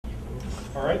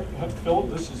All right, Philip,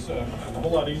 this is a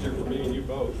whole lot easier for me and you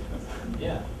both.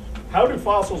 Yeah. How do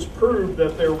fossils prove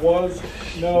that there was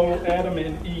no Adam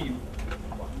and Eve?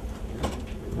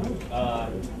 I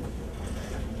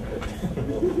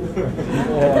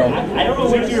don't know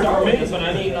where to start with this one.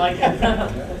 I mean, like,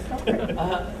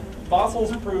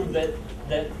 fossils prove that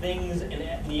things in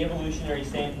the evolutionary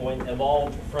standpoint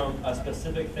evolved from a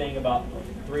specific thing about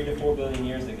 3 to 4 billion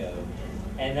years ago,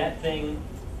 and that thing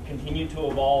continued to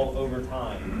evolve over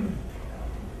time.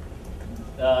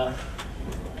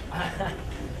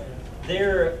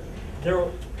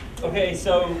 Okay,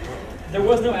 so there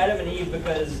was no Adam and Eve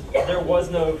because there was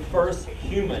no first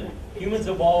human. Humans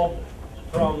evolved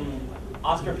from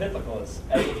Australopithecus.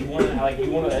 If you want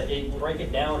to break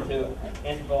it down to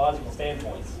anthropological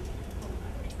standpoints.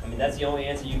 I mean, that's the only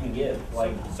answer you can give.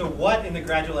 So what in the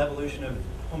gradual evolution of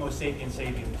Homo sapiens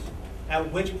sapiens?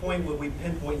 At which point would we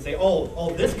pinpoint and say,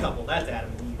 oh, this couple, that's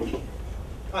Adam and Eve?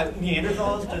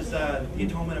 Neanderthals, does the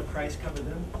atonement of Christ cover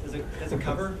them? Does it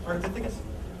cover Ardipithecus?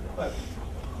 But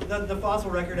the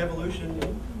fossil record evolution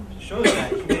shows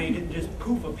that humanity didn't just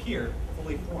poof appear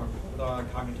fully formed with all our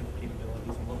cognitive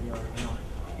capabilities and what we are now.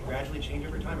 We gradually change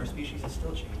over time. Our species is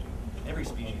still changing. Every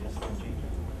species is still changing.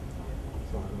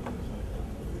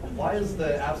 Why is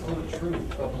the absolute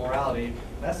truth of morality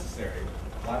necessary?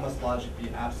 Why must logic be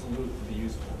absolute to be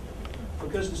useful?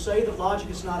 Because to say that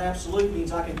logic is not absolute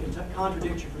means I can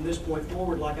contradict you from this point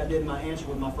forward like I did in my answer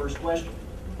with my first question.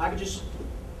 I could just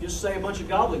say a bunch of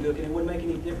gobbledygook and it wouldn't make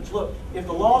any difference. Look, if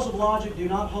the laws of logic do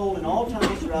not hold in all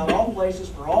times, throughout all places,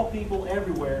 for all people,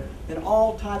 everywhere, then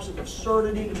all types of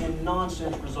absurdity and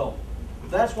nonsense result.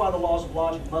 That's why the laws of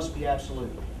logic must be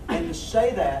absolute. And to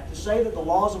say that the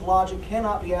laws of logic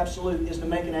cannot be absolute is to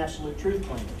make an absolute truth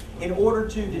claim. In order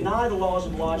to deny the laws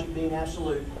of logic being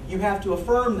absolute, you have to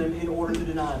affirm them in order to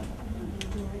deny them.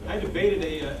 I debated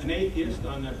an atheist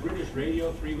on British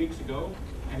radio 3 weeks ago,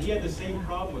 and he had the same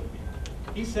problem with me.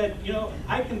 He said,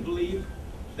 I can believe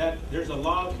that there's a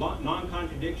law of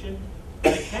non-contradiction,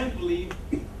 but I can't believe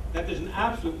that there's an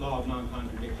absolute law of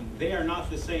non-contradiction. They are not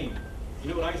the same.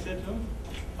 You know what I said to him?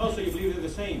 Oh, so you believe they're the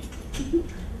same?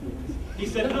 He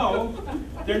said, no,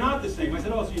 they're not the same. I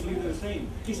said, oh, so you believe they're the same?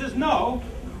 He says, no.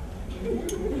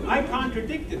 I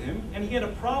contradicted him, and he had a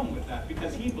problem with that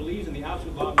because he believes in the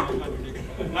absolute law of non-contradiction.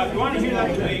 Now, if you want to hear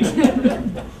that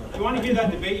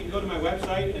debate, you can go to my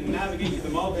website and navigate to the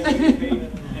multi-page page,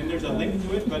 and there's a link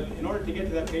to it. But in order to get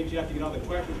to that page, you have to get all the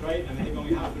questions right, and I think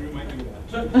only half the room might do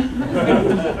that.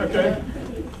 Okay.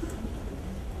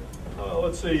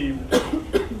 Let's see.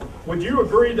 Would you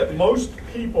agree that most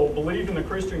people believe in the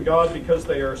Christian God because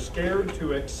they are scared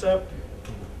to accept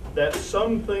that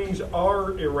some things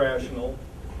are irrational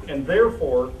and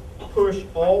therefore push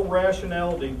all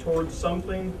rationality towards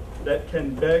something that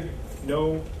can beg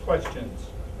no questions?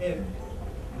 In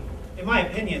my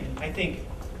opinion, I think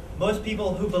most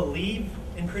people who believe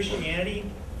in Christianity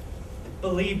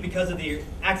believe because of the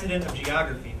accident of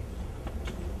geography.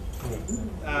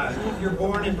 If you're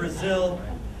born in Brazil,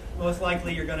 most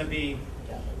likely you're going to be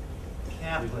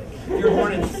Catholic. If you're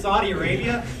born in Saudi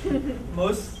Arabia,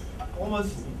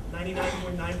 almost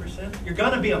 99.9%, you're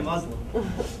going to be a Muslim.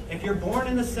 If you're born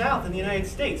in the South in the United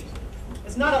States,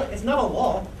 it's not a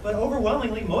law, but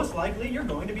overwhelmingly, most likely, you're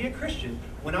going to be a Christian.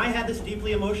 When I had this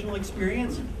deeply emotional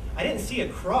experience, I didn't see a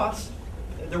cross.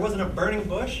 There wasn't a burning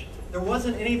bush. There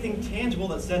wasn't anything tangible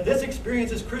that said, this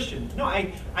experience is Christian. No,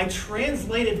 I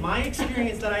translated my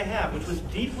experience that I have, which was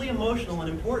deeply emotional and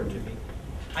important to me.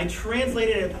 I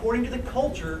translated it according to the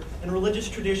culture and religious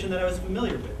tradition that I was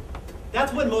familiar with.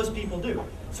 That's what most people do.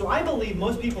 So I believe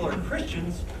most people are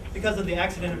Christians because of the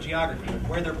accident of geography,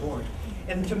 where they're born.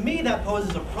 And to me, that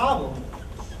poses a problem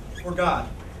for God.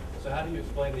 So how do you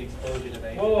explain the explosion of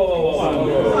ancient?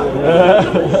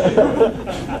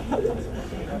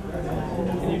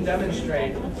 Can you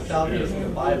demonstrate, without using the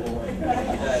Bible,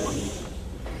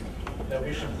 that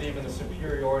we should believe in the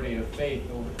superiority of faith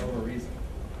over reason?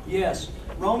 Yes.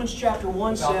 Romans chapter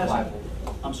 1 without says... the Bible.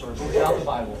 I'm sorry. Without the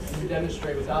Bible. Can you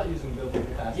demonstrate without using biblical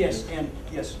passages?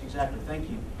 Yes, exactly. Thank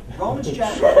you. Romans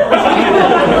chapter...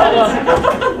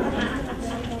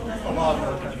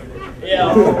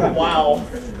 Yeah, wow.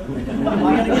 Am I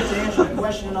going to get to answer the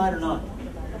question tonight or not?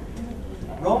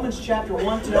 Romans chapter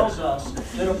 1 tells us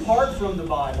that apart from the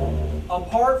Bible,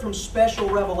 apart from special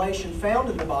revelation found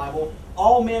in the Bible,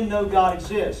 all men know God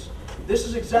exists. This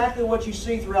is exactly what you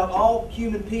see throughout all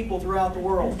human people throughout the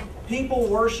world. People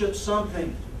worship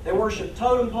something. They worship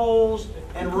totem poles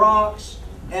and rocks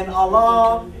and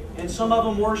Allah, and some of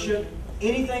them worship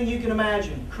anything you can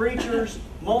imagine. Creatures,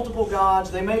 multiple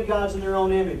gods. They make gods in their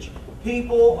own image.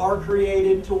 People are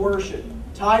created to worship.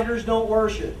 Tigers don't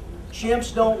worship.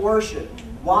 Chimps don't worship.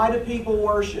 Why do people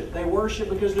worship? They worship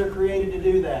because they're created to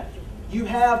do that. You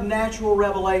have natural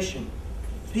revelation.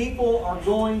 People are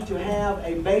going to have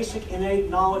a basic innate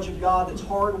knowledge of God that's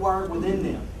hardwired within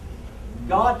them.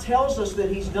 God tells us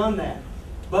that He's done that.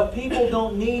 But people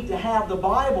don't need to have the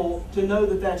Bible to know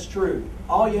that that's true.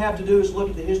 All you have to do is look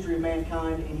at the history of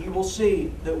mankind and you will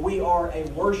see that we are a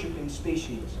worshiping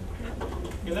species.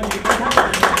 Okay, I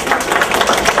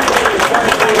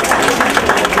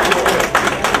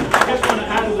just want to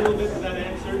add a little bit to that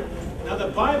answer. Now, the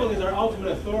Bible is our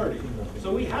ultimate authority,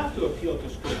 so we have to appeal to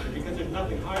Scripture because there's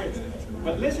nothing higher than it.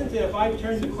 But listen to, if I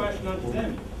turn the question onto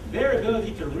them, their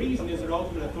ability to reason is their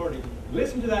ultimate authority.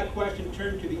 Listen to that question,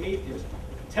 turn to the atheist.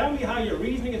 Tell me how your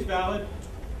reasoning is valid,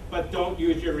 but don't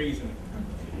use your reasoning.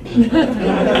 Does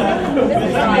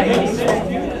that make any sense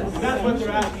to you? And that's what they're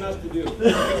asking us to do.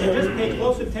 If you just pay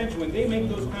close attention when they make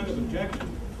those kind of objections,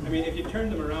 I mean, if you turn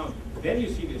them around, then you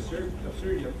see the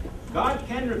absurdity of God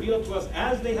can reveal to us,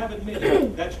 as they have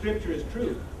admitted, that Scripture is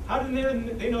true. How do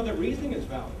they know that reasoning is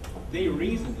valid? They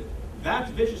reasoned it.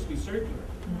 That's viciously circular.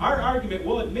 Our argument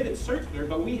will admit it's circular,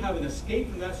 but we have an escape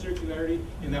from that circularity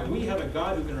in that we have a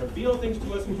God who can reveal things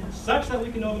to us such that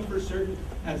we can know them for certain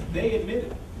as they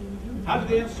admitted. How do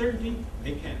they have certainty?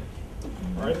 They can.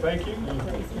 All right, thank you.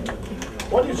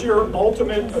 What is your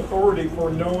ultimate authority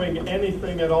for knowing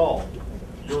anything at all?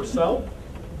 Yourself?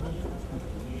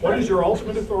 What is your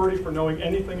ultimate authority for knowing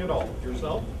anything at all?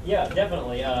 Yourself? Yeah,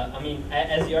 definitely. I mean,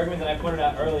 as the argument that I pointed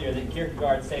out earlier that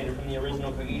Kierkegaard stated from the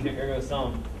original Cogito Ergo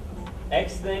Sum,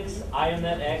 X thinks, I am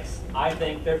that X, I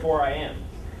think, therefore I am.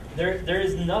 There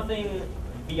is nothing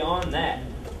beyond that.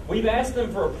 We've asked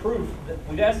them for a proof.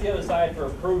 We've asked the other side for a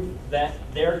proof that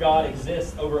their God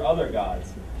exists over other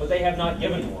gods, but they have not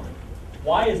given one.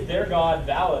 Why is their God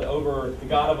valid over the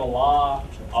God of Allah,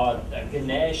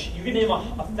 Ganesh? You can name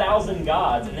 1,000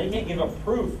 gods, and they can't give a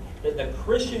proof that the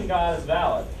Christian God is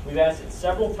valid. We've asked it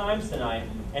several times tonight,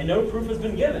 and no proof has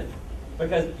been given,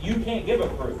 because you can't give a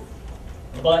proof.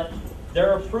 But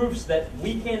there are proofs that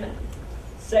we can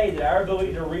say that our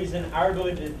ability to reason, our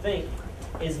ability to think,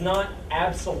 is not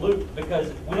absolute,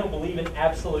 because we don't believe in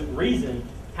absolute reason.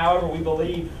 However, we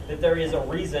believe that there is a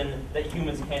reason that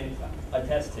humans can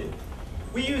attest to.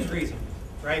 We use reason,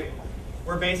 right?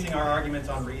 We're basing our arguments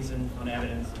on reason, on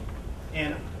evidence.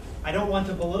 And I don't want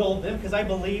to belittle them because I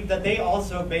believe that they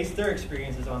also base their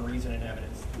experiences on reason and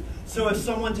evidence. So if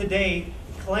someone today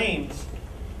claims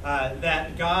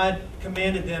that God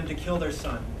commanded them to kill their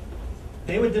son,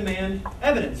 they would demand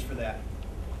evidence for that.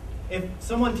 If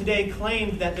someone today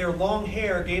claimed that their long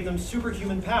hair gave them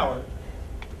superhuman power,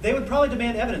 they would probably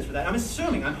demand evidence for that. I'm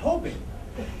assuming, I'm hoping.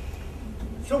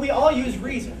 So we all use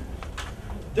reason.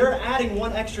 They're adding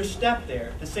one extra step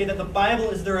there to say that the Bible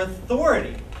is their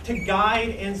authority to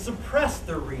guide and suppress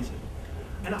their reason.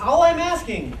 And all I'm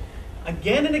asking,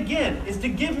 again and again, is to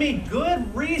give me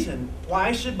good reason why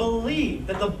I should believe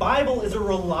that the Bible is a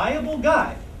reliable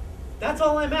guide. That's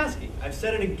all I'm asking. I've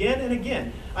said it again and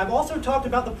again. I've also talked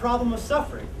about the problem of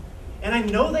suffering. And I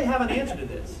know they have an answer to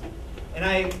this. And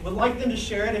I would like them to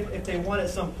share it if they want at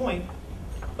some point.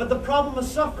 But the problem of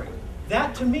suffering,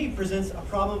 that to me presents a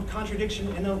problem of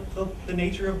contradiction in the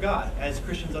nature of God as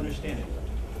Christians understand it.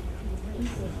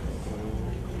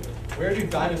 Where do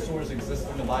dinosaurs exist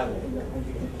in the Bible?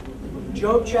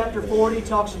 Job chapter 40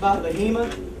 talks about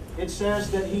Behemoth. It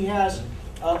says that he has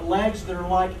legs that are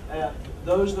like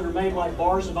those that are made like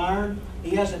bars of iron.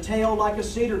 He has a tail like a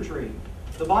cedar tree.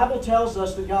 The Bible tells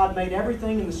us that God made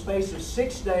everything in the space of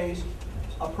 6 days,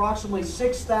 approximately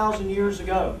 6,000 years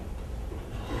ago.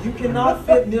 You cannot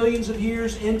fit millions of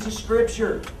years into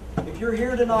Scripture. If you're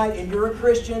here tonight and you're a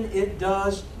Christian, it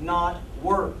does not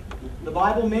work. The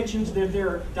Bible mentions that there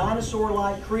are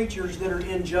dinosaur-like creatures that are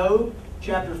in Job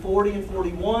chapter 40 and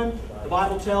 41. The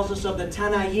Bible tells us of the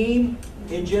Tanaim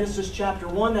in Genesis chapter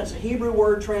 1. That's a Hebrew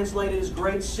word translated as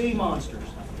great sea monsters.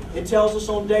 It tells us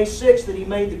on day 6 that He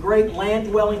made the great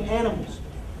land-dwelling animals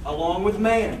along with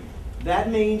man. That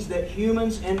means that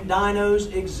humans and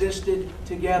dinos existed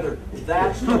together.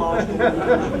 That's the logical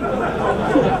conclusion.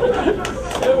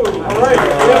 All right.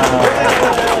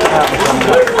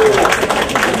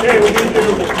 Okay,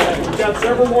 we've got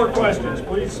several more questions.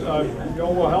 Please,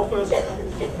 y'all will help us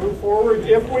move forward.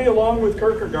 If we, along with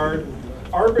Kierkegaard,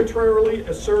 arbitrarily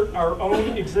assert our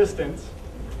own existence,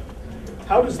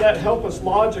 how does that help us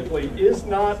logically? Is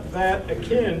not that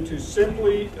akin to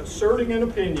simply asserting an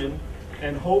opinion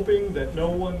and hoping that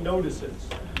no one notices?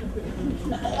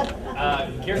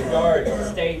 Kierkegaard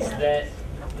states that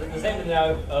the statement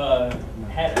that I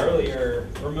had earlier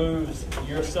removes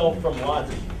yourself from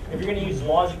logic. If you're going to use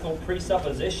logical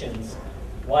presuppositions,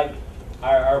 like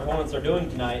our opponents are doing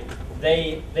tonight,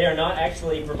 they are not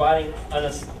actually providing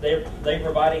they're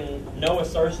providing no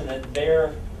assertion that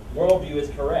their worldview is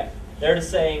correct. They're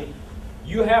just saying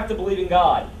you have to believe in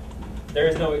God. There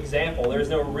is no example. There is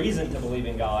no reason to believe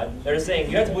in God. They're just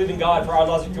saying you have to believe in God for our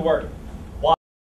logic to work.